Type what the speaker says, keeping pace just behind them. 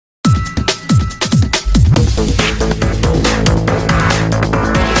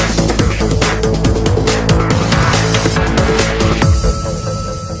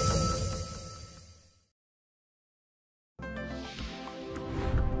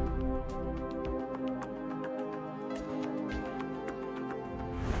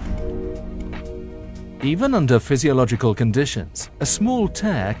Even under physiological conditions, a small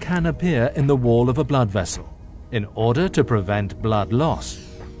tear can appear in the wall of a blood vessel. In order to prevent blood loss,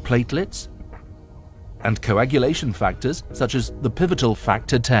 platelets and coagulation factors such as the pivotal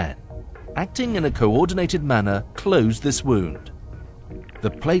factor 10, acting in a coordinated manner, close this wound.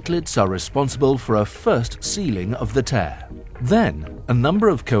 The platelets are responsible for a first sealing of the tear. Then, a number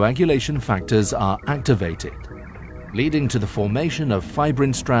of coagulation factors are activated, leading to the formation of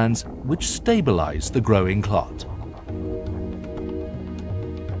fibrin strands which stabilize the growing clot.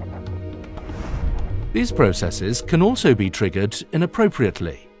 These processes can also be triggered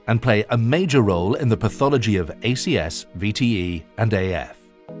inappropriately and play a major role in the pathology of ACS, VTE, and AF.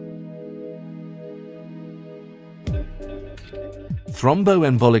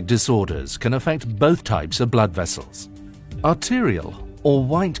 Thromboembolic disorders can affect both types of blood vessels. Arterial or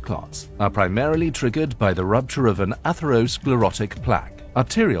white clots are primarily triggered by the rupture of an atherosclerotic plaque.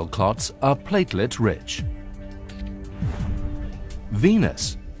 Arterial clots are platelet-rich.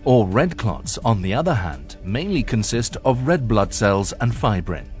 Venous or red clots, on the other hand, mainly consist of red blood cells and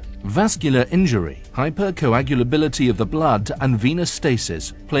fibrin. Vascular injury, hypercoagulability of the blood, and venous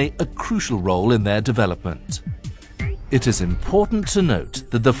stasis play a crucial role in their development. It is important to note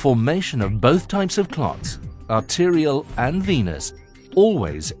that the formation of both types of clots, arterial and venous,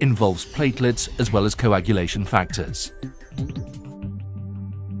 always involves platelets as well as coagulation factors.